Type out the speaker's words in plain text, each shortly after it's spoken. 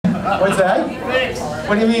What's that? Fixed.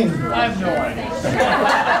 What do you mean? I have no idea.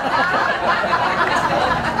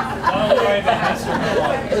 I'll try to answer the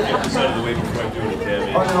get this out of the way before I do it,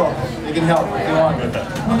 Tammy. Oh no, you can help if you want.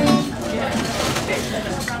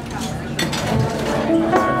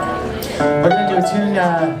 We're going to do a tune,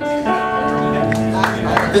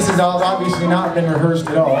 this has obviously not been rehearsed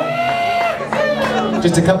at all.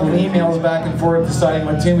 Just a couple of emails back and forth deciding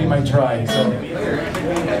what tune we might try, so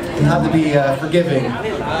you'll have to be forgiving.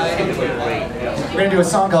 We're going to do a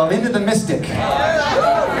song called Into the Mystic.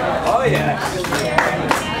 Oh yeah.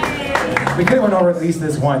 We could have went over at least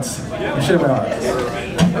this once. We should have went over.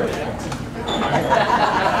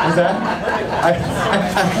 Is that?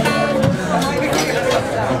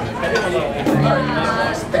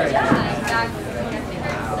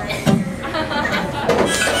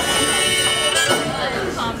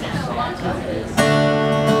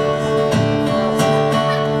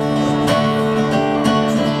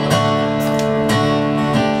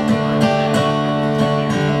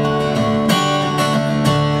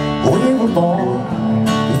 We were born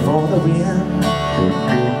before the wind.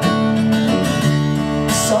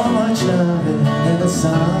 So much of it in the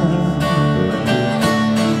sun.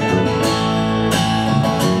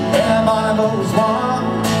 And my boat was warm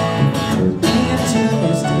into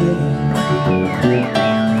this day.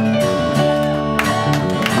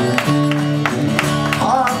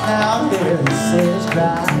 Heart now there says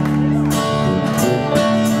dry.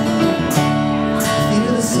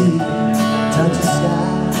 Feel the sea, touch the sky.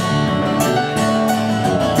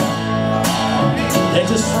 And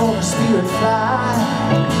just throw the spirit fly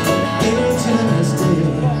into this day.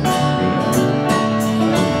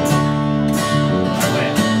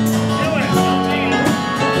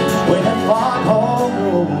 When that foghorn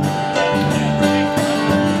rolls,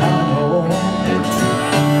 come home.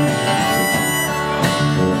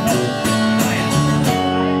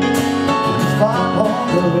 When the foghorn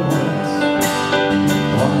rolls,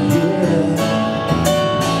 wanna hear it.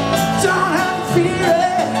 Don't have to fear it.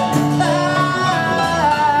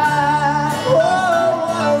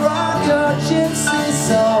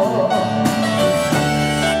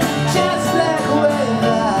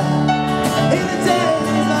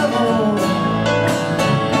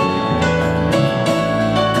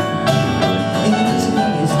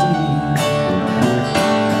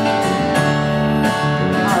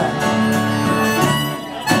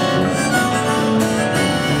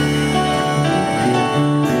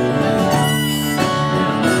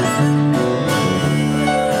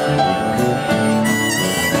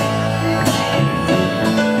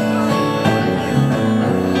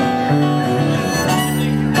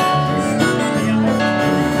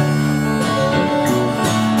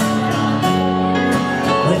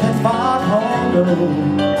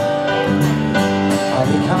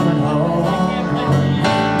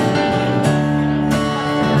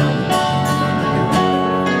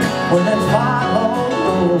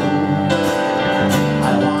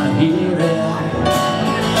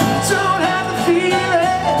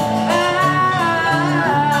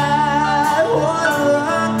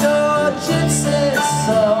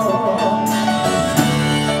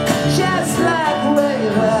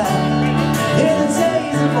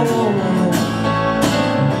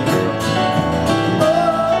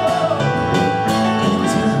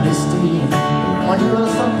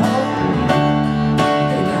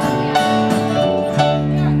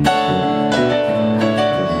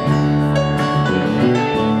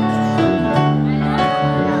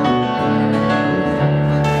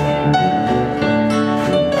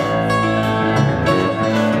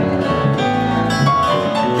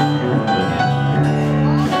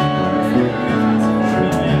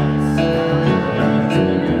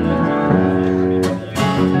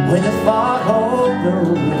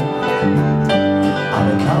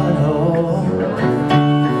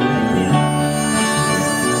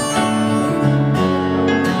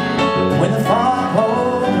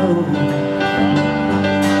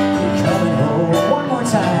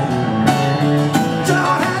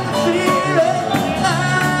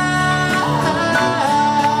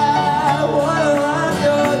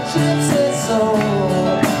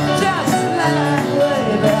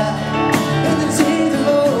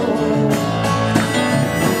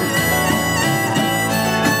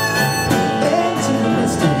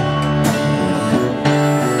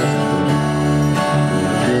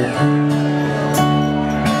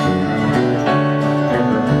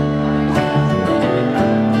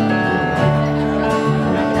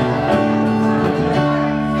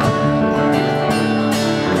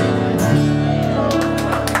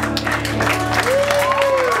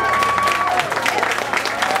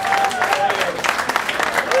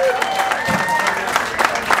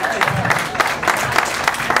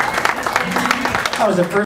 That was the first